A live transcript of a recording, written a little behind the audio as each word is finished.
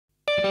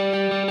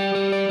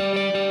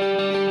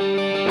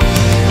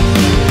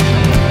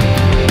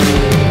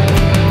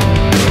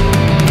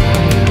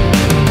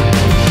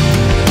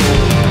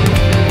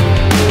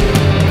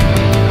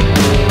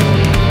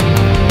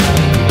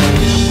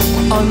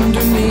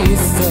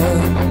beneath the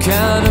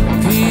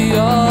canopy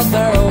of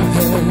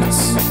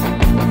arrowheads,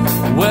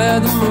 where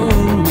the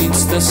moon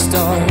meets the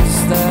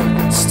stars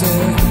that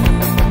stare.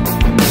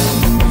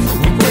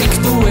 We break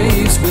the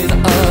waves with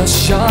a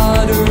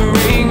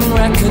shuddering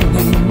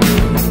reckoning.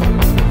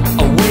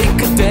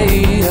 Awake a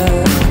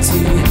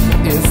deity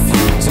if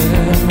you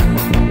dare.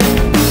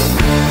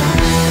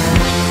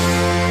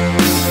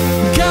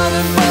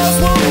 Cannonballs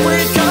won't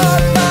break our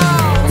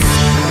bounds.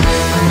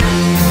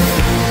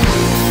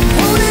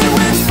 Holding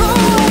winds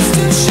blow us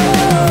to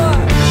shore.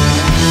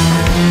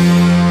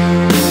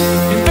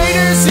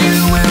 Invaders, you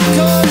will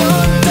come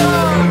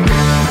undone,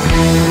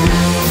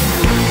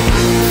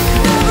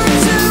 never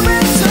to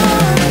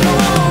return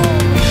home.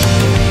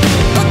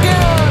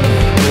 Again,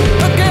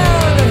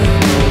 again,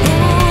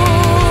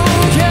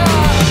 ooh yeah.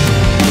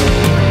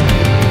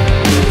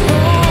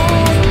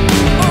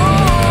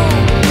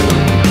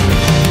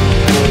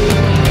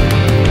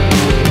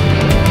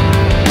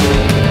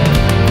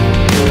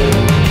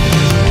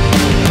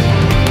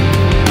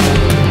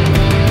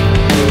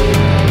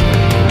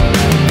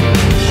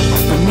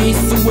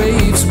 Beneath the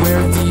waves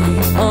where the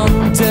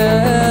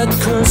undead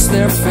curse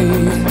their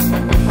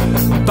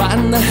fate,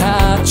 biting the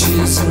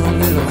hatches a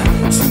little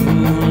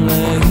too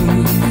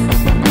late.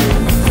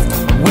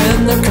 When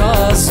their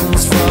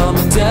cousins from a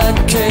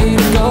decade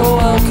ago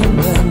welcome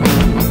them,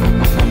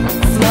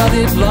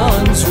 flooded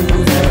lungs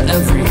through their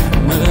every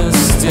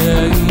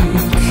mistake.